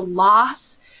story of the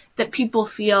loss that people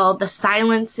feel, the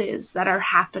silences that are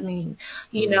happening.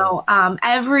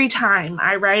 Every time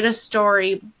I write a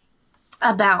story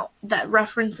about that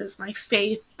references my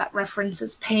faith, that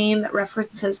references pain, that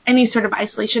references any sort of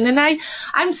isolation. And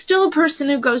I'm still a person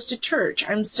who goes to church.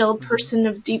 I'm still a person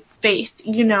of deep faith,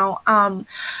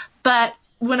 but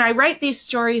when I write these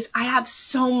stories, I have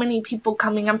so many people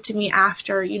coming up to me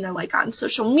after, on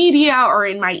social media or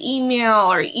in my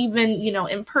email or even,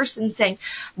 in person saying,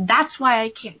 that's why I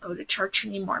can't go to church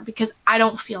anymore, because I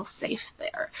don't feel safe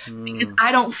there, because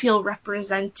I don't feel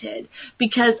represented,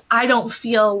 because I don't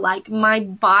feel like my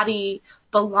body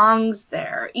belongs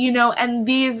there, and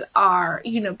these are,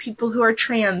 people who are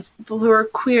trans, people who are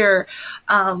queer,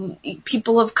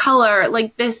 people of color,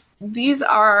 these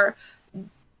are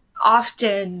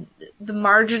often the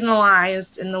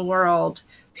marginalized in the world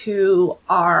who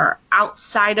are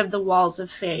outside of the walls of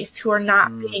faith, who are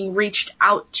not being reached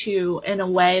out to in a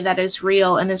way that is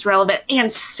real and is relevant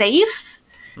and safe,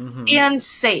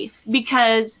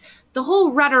 because the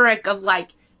whole rhetoric of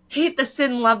hate the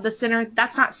sin, love the sinner,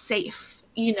 that's not safe,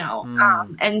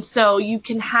 and so you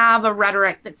can have a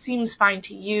rhetoric that seems fine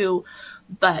to you,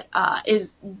 but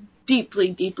is deeply,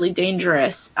 deeply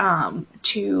dangerous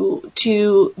to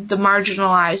the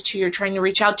marginalized who you're trying to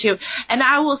reach out to. And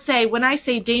I will say, when I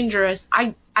say dangerous,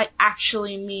 I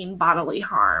actually mean bodily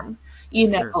harm.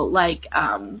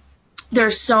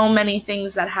 There's so many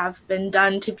things that have been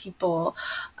done to people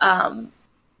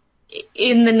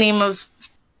in the name of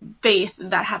faith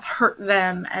that have hurt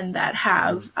them and that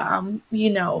have,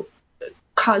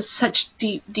 cause such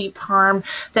deep, deep harm,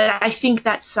 that I think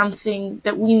that's something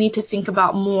that we need to think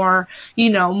about more,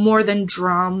 more than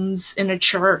drums in a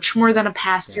church, more than a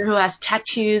pastor who has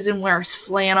tattoos and wears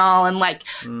flannel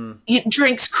and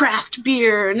drinks craft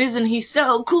beer and isn't he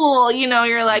so cool,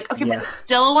 you're like, okay, but he's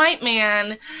still a white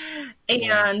man,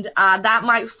 and that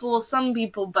might fool some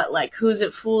people, but who's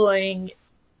it fooling?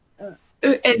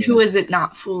 And who is it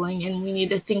not fooling? And we need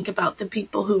to think about the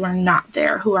people who are not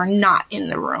there, who are not in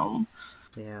the room.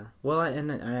 Yeah, well,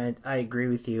 and I agree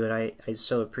with you, and I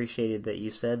so appreciated that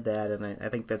you said that, and I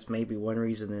think that's maybe one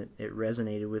reason that it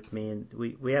resonated with me. And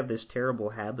we have this terrible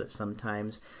habit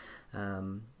sometimes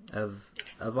of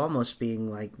almost being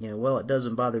like, well, it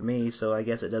doesn't bother me, so I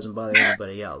guess it doesn't bother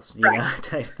anybody else,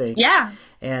 type thing. Yeah.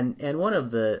 And one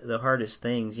of the hardest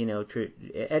things,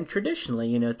 and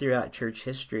traditionally, throughout church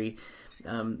history,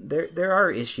 there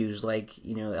are issues like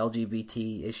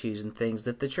LGBT issues and things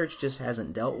that the church just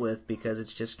hasn't dealt with because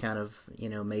it's just kind of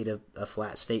made a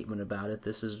flat statement about it.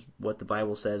 This is what the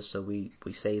Bible says, so we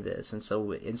say this. And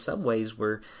so in some ways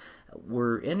we're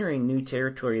entering new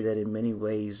territory that in many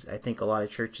ways I think a lot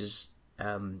of churches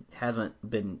haven't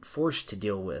been forced to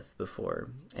deal with before.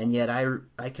 And yet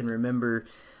I can remember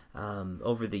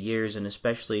over the years, and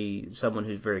especially someone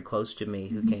who's very close to me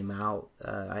who came out,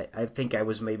 I think I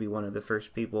was maybe one of the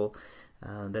first people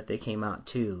that they came out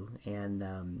to, and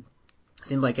it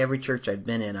seemed like every church I've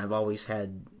been in, I've always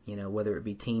had, whether it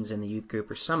be teens in the youth group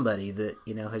or somebody that,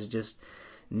 has just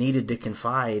needed to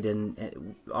confide,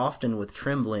 and often with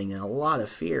trembling and a lot of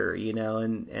fear,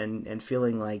 and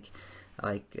feeling like,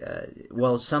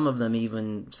 well, some of them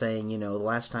even saying, the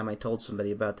last time I told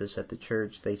somebody about this at the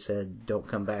church, they said, don't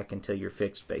come back until you're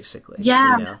fixed, basically.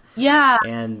 Yeah. Yeah.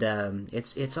 And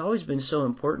it's always been so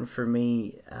important for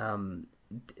me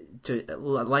to,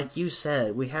 like you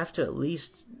said, we have to at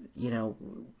least,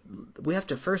 we have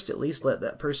to first at least let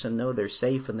that person know they're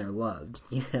safe and they're loved.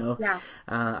 Yeah.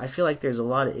 I feel like there's a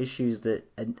lot of issues that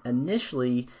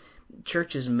initially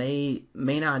churches may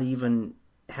not even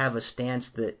have a stance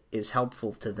that is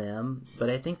helpful to them, but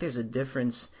I think there's a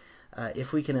difference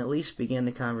if we can at least begin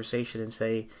the conversation and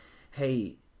say,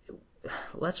 hey,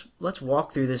 let's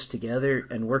walk through this together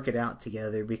and work it out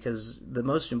together, because the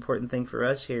most important thing for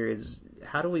us here is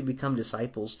how do we become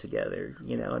disciples together,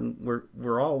 and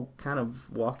we're all kind of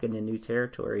walking in new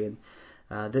territory.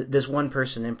 And there's one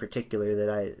person in particular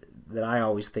that I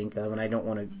always think of, and I don't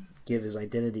want to give his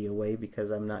identity away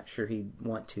because I'm not sure he'd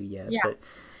want to yet, but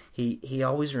he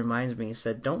always reminds me, he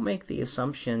said, don't make the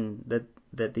assumption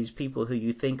that these people who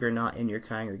you think are not in your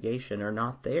congregation are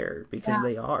not there, because Yeah.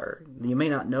 they are. You may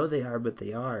not know they are, but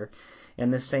they are.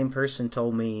 And this same person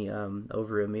told me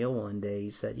over a meal one day, he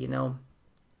said,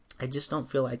 I just don't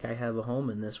feel like I have a home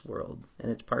in this world.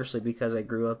 And it's partially because I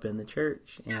grew up in the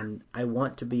church and I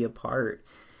want to be a part.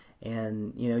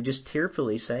 And, just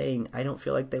tearfully saying, I don't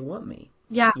feel like they want me.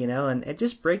 Yeah. And it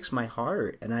just breaks my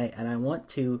heart. And I want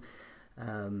to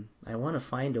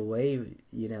find a way,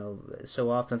 so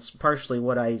often. It's partially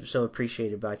what I so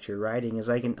appreciate about your writing is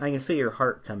I can feel your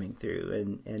heart coming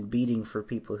through and beating for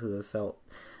people who have felt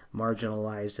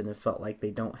marginalized and have felt like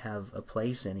they don't have a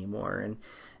place anymore.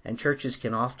 And churches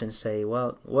can often say,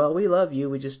 well, we love you,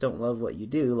 we just don't love what you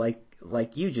do,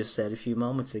 like you just said a few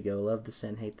moments ago, love the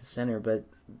sin, hate the sinner. But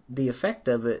the effect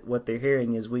of it, what they're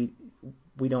hearing is we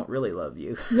don't really love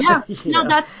you. Yeah. No,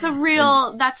 And that's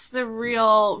the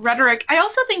real rhetoric. I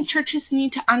also think churches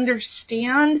need to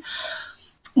understand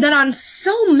that on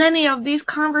so many of these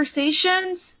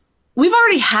conversations, we've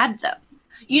already had them.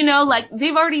 Like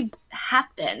they've already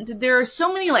happened. There are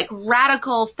so many like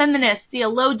radical feminist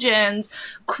theologians,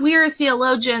 queer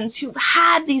theologians who've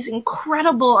had these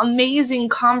incredible, amazing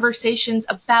conversations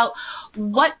about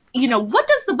what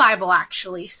does the Bible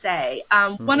actually say?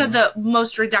 One of the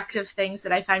most reductive things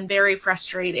that I find very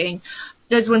frustrating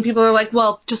is when people are like,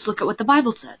 well, just look at what the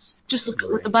Bible says. Just look at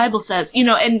what the Bible says.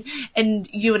 And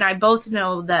you and I both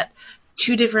know that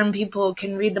two different people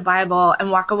can read the Bible and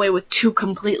walk away with two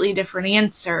completely different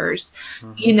answers.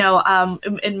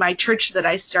 In my church that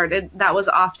I started, that was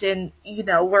often,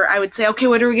 where I would say, okay,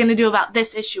 what are we going to do about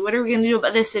this issue? What are we going to do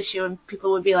about this issue? And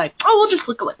people would be like, oh, we'll just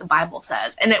look at what the Bible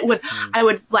says. And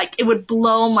it would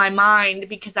blow my mind,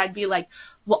 because I'd be like,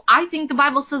 well, I think the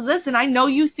Bible says this, and I know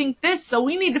you think this, so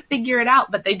we need to figure it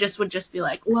out. But they would just be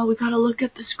like, well, we got to look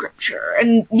at the scripture.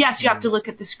 And yes, you have to look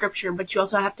at the scripture, but you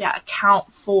also have to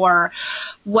account for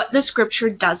what the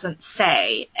scripture doesn't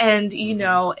say. And,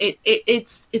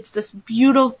 it's this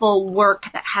beautiful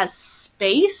work that has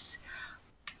space.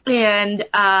 And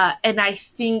I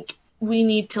think we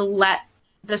need to let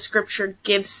the scripture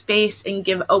give space and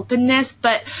give openness.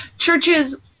 But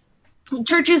churches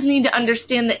need to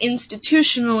understand that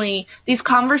institutionally these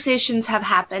conversations have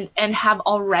happened and have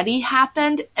already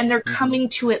happened, and they're coming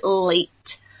to it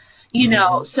late.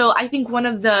 So I think one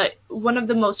of the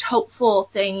most hopeful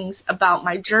things about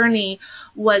my journey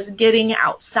was getting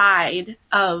outside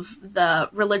of the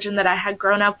religion that I had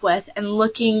grown up with and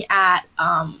looking at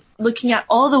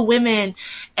all the women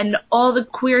and all the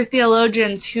queer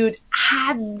theologians who'd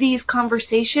had these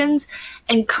conversations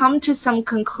and come to some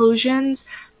conclusions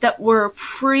that were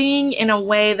freeing in a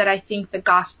way that I think the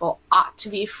gospel ought to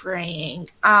be freeing.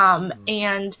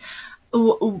 And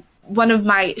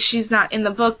she's not in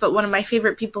the book, but one of my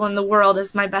favorite people in the world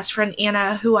is my best friend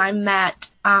Anna, who I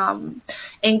met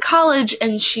in college,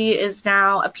 and she is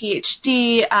now a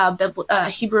PhD, a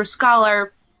Hebrew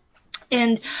scholar.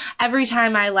 And every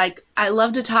time I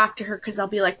love to talk to her, because I'll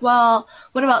be like, well,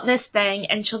 what about this thing?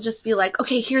 And she'll just be like,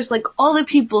 okay, here's like all the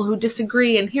people who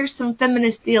disagree, and here's some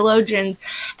feminist theologians.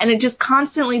 And it just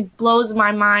constantly blows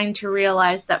my mind to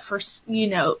realize that for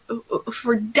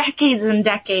decades and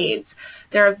decades,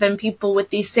 there have been people with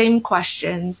these same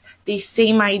questions, these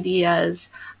same ideas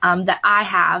that I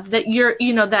have, that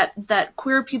that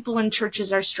queer people in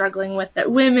churches are struggling with, that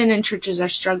women in churches are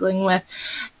struggling with.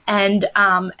 And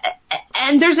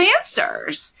there's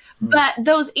answers, but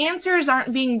those answers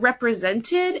aren't being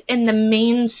represented in the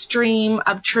mainstream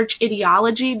of church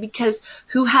ideology, because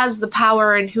who has the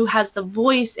power and who has the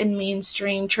voice in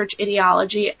mainstream church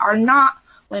ideology are not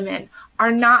women,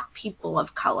 are not people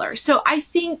of color. So I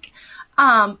think,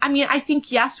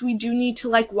 yes, we do need to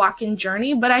walk in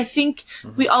journey, but I think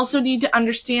we also need to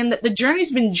understand that the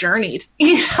journey's been journeyed,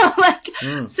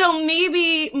 so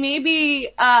maybe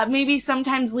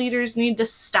sometimes leaders need to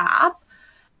stop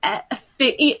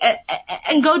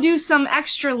and go do some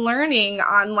extra learning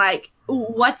on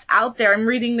what's out there. I'm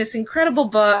reading this incredible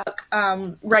book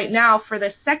right now for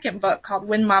this second book called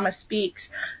When Mama Speaks,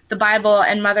 The Bible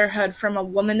and Motherhood from a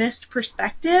Womanist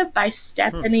Perspective by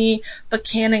Stephanie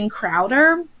Buchanan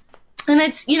Crowder. And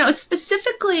it's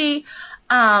specifically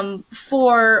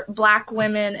for Black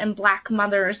women and Black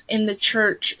mothers in the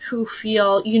church who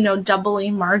feel, doubly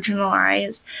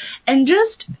marginalized. And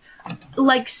just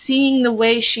seeing the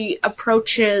way she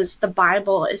approaches the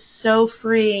Bible is so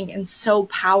freeing and so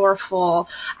powerful.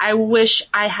 I wish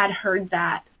I had heard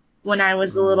that when I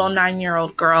was a little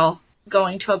 9-year-old girl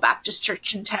going to a Baptist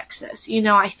church in Texas.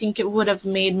 I think it would have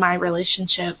made my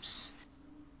relationships,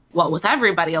 with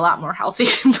everybody, a lot more healthy,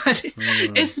 but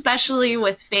especially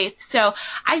with faith. So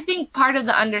I think part of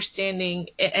the understanding,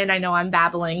 and I know I'm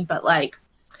babbling, but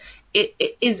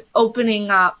it is opening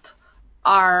up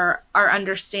our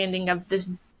understanding of the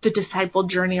disciple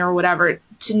journey or whatever,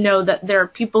 to know that there are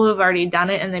people who have already done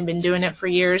it and they've been doing it for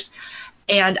years.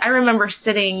 And I remember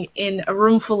sitting in a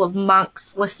room full of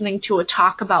monks listening to a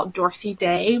talk about Dorothy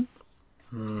Day.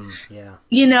 Yeah.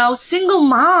 You know, single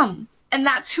mom. And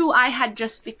that's who I had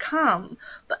just become,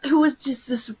 but who was just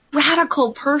this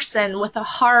radical person with a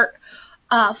heart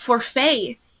for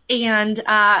faith. And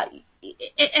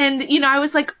you know, I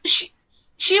was like,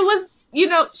 she was, you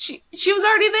know, she was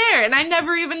already there, and I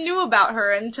never even knew about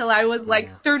her until I was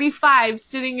like 35,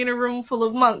 sitting in a room full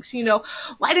of monks. You know,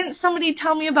 why didn't somebody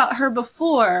tell me about her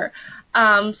before?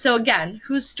 So again,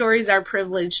 whose stories are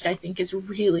privileged, I think, is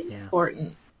really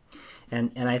important.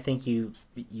 And I think you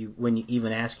when you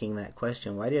even asking that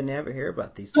question, why didn't I ever hear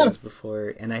about these things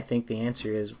before? And I think the answer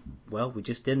is, well, we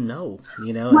just didn't know,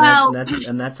 you know. Well,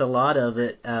 and that's a lot of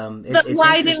it. But it's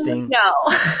why interesting. didn't we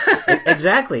know?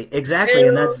 Exactly,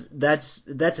 and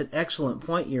that's an excellent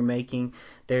point you're making.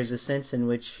 There's a sense in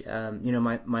which, you know,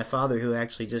 my father, who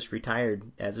actually just retired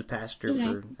as a pastor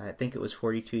for, I think it was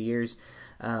 42 years.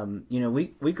 You know,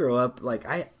 we grew up like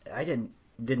I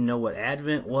didn't know what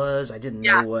Advent was. I didn't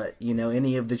know what, you know,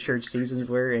 any of the church seasons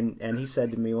were. And he said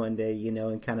to me one day, you know,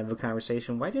 in kind of a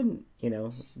conversation,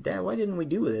 Dad, why didn't we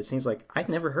do with it? Seems like I'd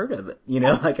never heard of it, you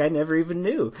know, like I never even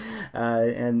knew.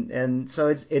 And so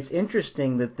it's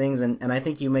interesting that things, and I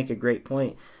think you make a great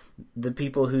point. The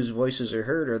people whose voices are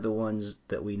heard are the ones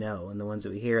that we know and the ones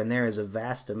that we hear, and there is a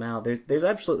vast amount. There's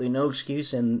absolutely no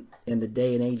excuse in the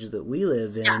day and age that we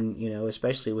live in, you know,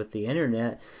 especially with the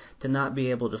internet, to not be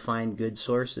able to find good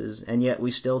sources, and yet we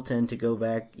still tend to go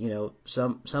back, you know,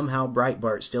 somehow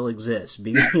Breitbart still exists,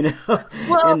 you know,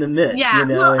 in the midst, you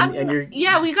know,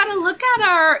 we got to look at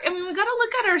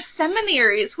our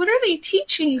seminaries. What are they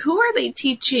teaching? Who are they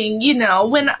teaching? You know,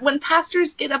 when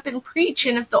pastors get up and preach,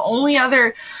 and if the only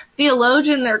other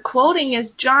theologian they're quoting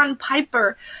is John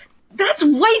Piper, that's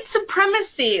white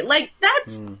supremacy. Like,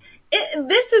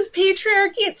 this is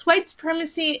patriarchy, it's white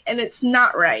supremacy, and it's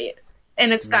not right.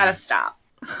 And it's got to stop.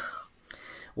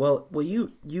 Well,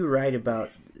 you write about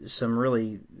some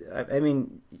really, I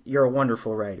mean, you're a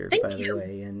wonderful writer, by the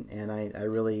way, and I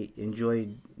really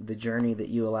enjoyed the journey that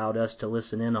you allowed us to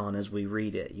listen in on as we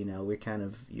read it. You know,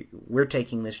 we're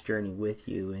taking this journey with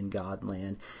you in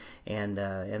Godland, and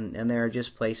there are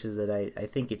just places that I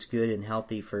think it's good and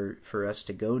healthy for us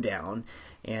to go down.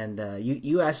 And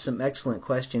you asked some excellent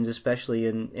questions, especially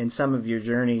in some of your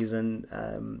journeys,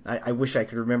 and I wish I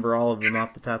could remember all of them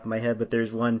off the top of my head, but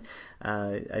there's one,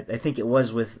 I think it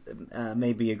was with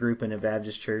maybe a group in a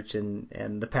Baptist church,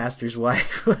 and the pastor's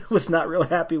wife was not real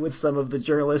happy with some of the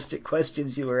journalistic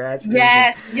questions you were asking.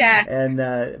 Yes. And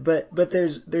but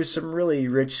there's some really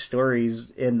rich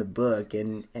stories in the book,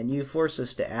 and you force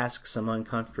us to ask some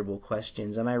uncomfortable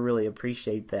questions, and I really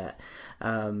appreciate that.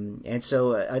 And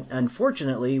so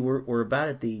unfortunately, we're about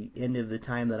at the end of the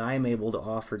time that I'm able to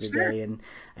offer today, and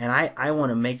I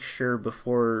want to make sure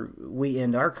before we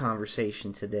end our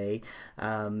conversation today,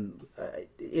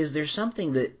 is there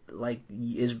something that like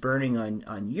is burning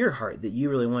on your heart that you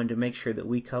really wanted to make sure that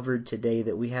we covered today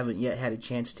that we haven't yet had a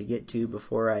chance to get to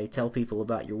before I tell people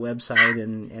about your website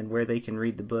and where they can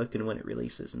read the book and when it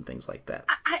releases and things like that?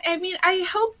 I mean, I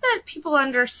hope that people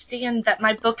understand that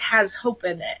my book has hope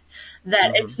in it,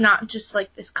 that it's not just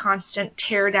like this constant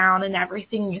tear down and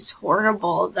everything is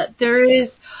horrible, that there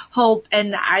is hope.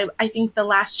 And I think the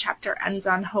last chapter ends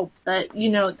on hope, that, you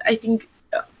know, I think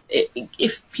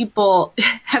if people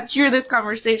hear this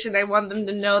conversation, I want them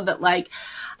to know that, like,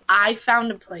 I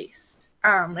found a place.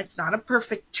 It's not a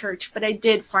perfect church, but I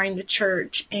did find a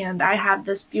church, and I have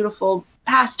this beautiful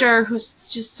pastor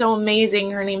who's just so amazing.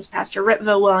 Her name's Pastor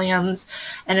Ritville Williams,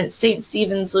 and it's St.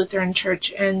 Stephen's Lutheran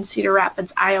Church in Cedar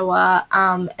Rapids, Iowa.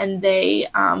 And they,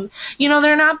 you know,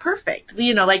 they're not perfect.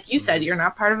 You know, like you said, you're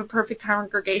not part of a perfect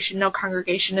congregation. No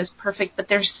congregation is perfect, but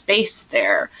there's space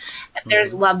there, and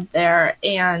there's love there.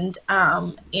 And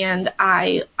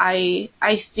I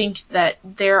think that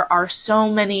there are so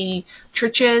many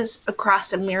churches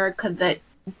across America that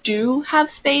do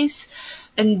have space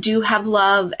and do have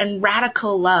love and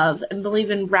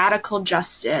believe in radical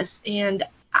justice. And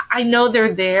I know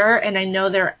they're there, and I know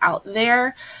they're out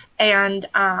there. And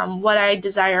what I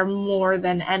desire more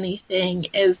than anything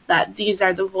is that these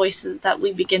are the voices that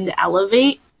we begin to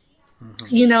elevate,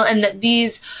 you know, and that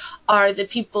these are the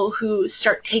people who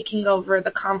start taking over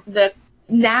the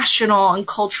national and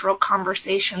cultural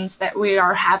conversations that we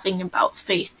are having about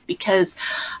faith, because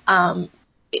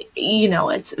you know,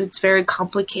 it's very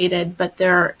complicated, but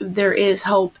there is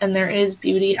hope and there is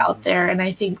beauty out there. And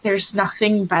I think there's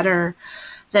nothing better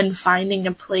than finding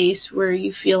a place where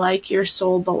you feel like your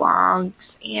soul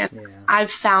belongs. And Yeah.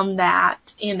 I've found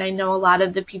that, and I know a lot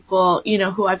of the people,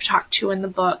 who I've talked to in the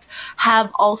book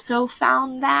have also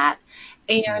found that.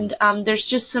 And there's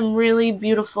just some really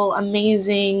beautiful,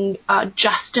 amazing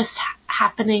justice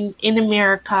happening in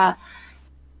America,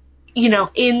 in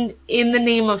the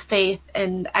name of faith.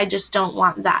 And I just don't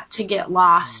want that to get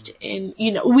lost in,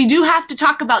 we do have to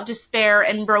talk about despair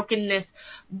and brokenness,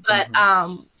 but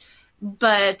like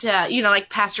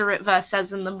Pastor Ritva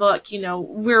says in the book,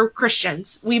 we're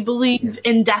Christians. We believe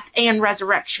in death and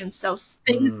resurrection. So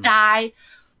things die,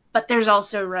 but there's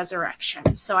also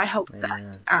resurrection. So I hope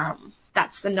that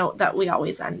that's the note that we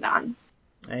always end on.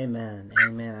 Amen.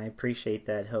 Amen. I appreciate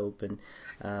that hope, and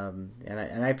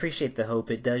I appreciate the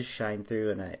hope. It does shine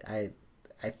through, and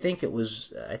I think it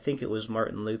was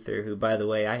Martin Luther, who, by the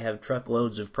way, I have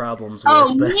truckloads of problems with.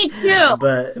 Oh, me too.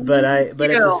 But at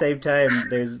the same time,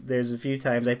 there's a few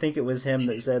times I think it was him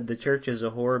that said the church is a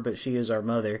whore, but she is our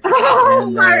mother. Oh,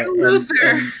 Martin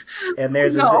Luther. And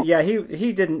there's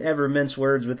he didn't ever mince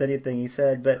words with anything he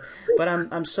said, but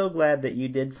I'm so glad that you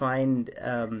did find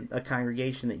a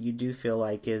congregation that you do feel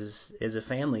like is a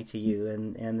family to you,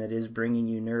 and that is bringing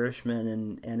you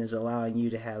nourishment and is allowing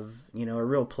you to have a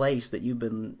real place that you've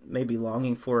been maybe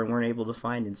longing for and weren't able to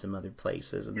find in some other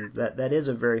places, and that is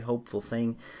a very hopeful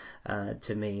thing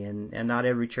to me. And not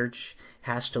every church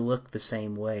has to look the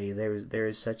same way. There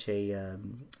is such a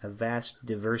vast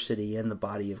diversity in the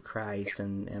body of Christ,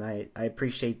 and I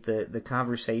appreciate the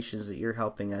conversations that you're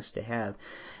helping us to have.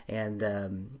 And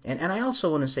I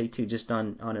also want to say too, just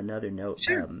on another note.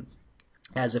 Sure.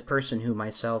 As a person who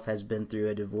myself has been through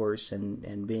a divorce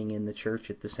and being in the church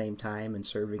at the same time and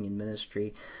serving in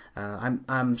ministry,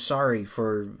 I'm sorry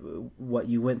for what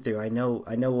you went through. I know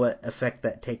what effect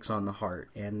that takes on the heart,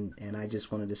 and I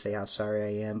just wanted to say how sorry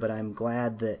I am. But I'm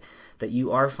glad that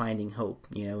you are finding hope,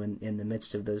 in the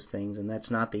midst of those things, and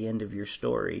that's not the end of your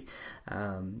story.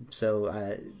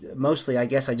 So mostly, I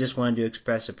guess I just wanted to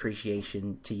express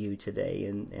appreciation to you today,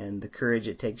 and the courage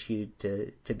it takes you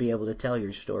to be able to tell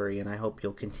your story, and I hope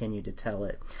you'll continue to tell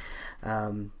it.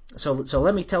 So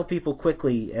let me tell people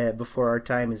quickly before our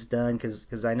time is done,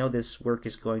 because I know this work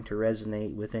is going to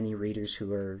resonate with any readers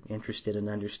who are interested in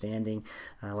understanding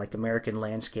like American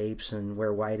landscapes and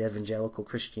where white evangelical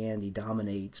Christianity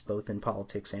dominates both in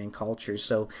politics and culture.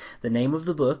 So the name of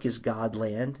the book is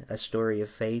Godland, A Story of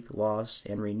Faith, Loss,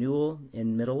 and Renewal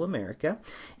in Middle America.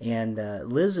 And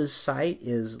Liz's site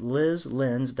is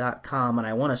lizlenz.com, and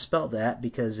I want to spell that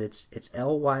because it's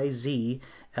LYZLENZ.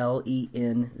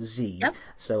 Yep.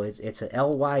 So it's a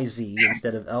LYZ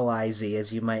instead of LIZ,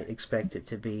 as you might expect it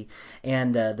to be.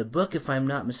 And the book, if I'm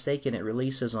not mistaken, it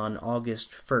releases on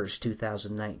August 1st,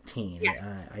 2019.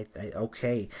 Yes.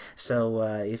 Okay. So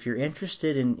if you're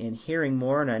interested in hearing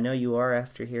more, and I know you are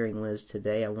after hearing Liz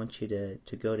today, I want you to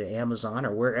go to Amazon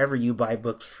or wherever you buy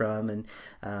books from, and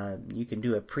you can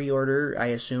do a pre-order, I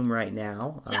assume, right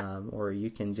now. Yep. Or you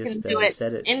can just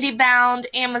set it. IndieBound,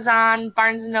 Amazon,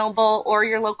 Barnes & Noble, or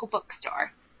your local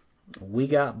bookstore. We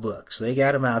got books. They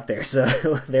got them out there, so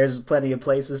there's plenty of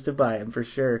places to buy them for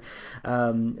sure.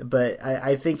 But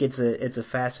I think it's a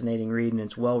fascinating read, and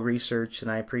it's well researched, and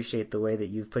I appreciate the way that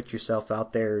you've put yourself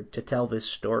out there to tell this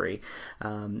story.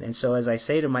 And so, as I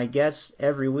say to my guests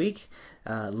every week,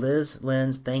 Liz,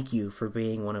 Lenz, thank you for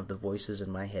being one of the voices in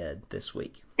my head this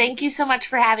week. Thank you so much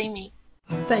for having me.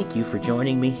 Thank you for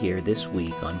joining me here this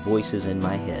week on Voices in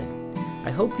My Head. I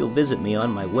hope you'll visit me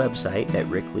on my website at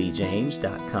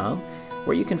rickleejames.com,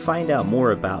 where you can find out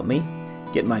more about me,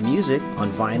 get my music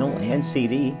on vinyl and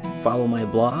CD, follow my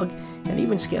blog, and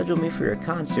even schedule me for a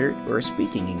concert or a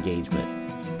speaking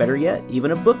engagement. Better yet, even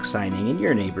a book signing in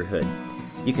your neighborhood.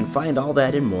 You can find all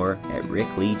that and more at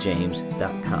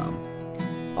rickleejames.com.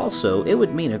 Also, it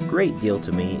would mean a great deal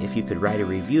to me if you could write a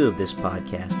review of this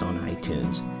podcast on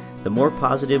iTunes. The more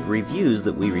positive reviews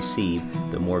that we receive,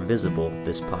 the more visible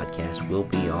this podcast will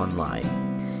be online.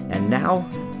 And now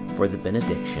for the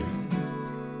benediction.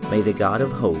 May the God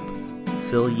of hope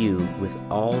fill you with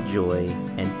all joy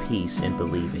and peace in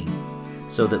believing,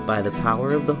 so that by the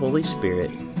power of the Holy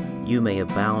Spirit you may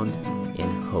abound in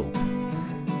hope.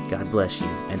 God bless you,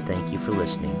 and thank you for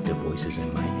listening to Voices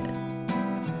in My Head.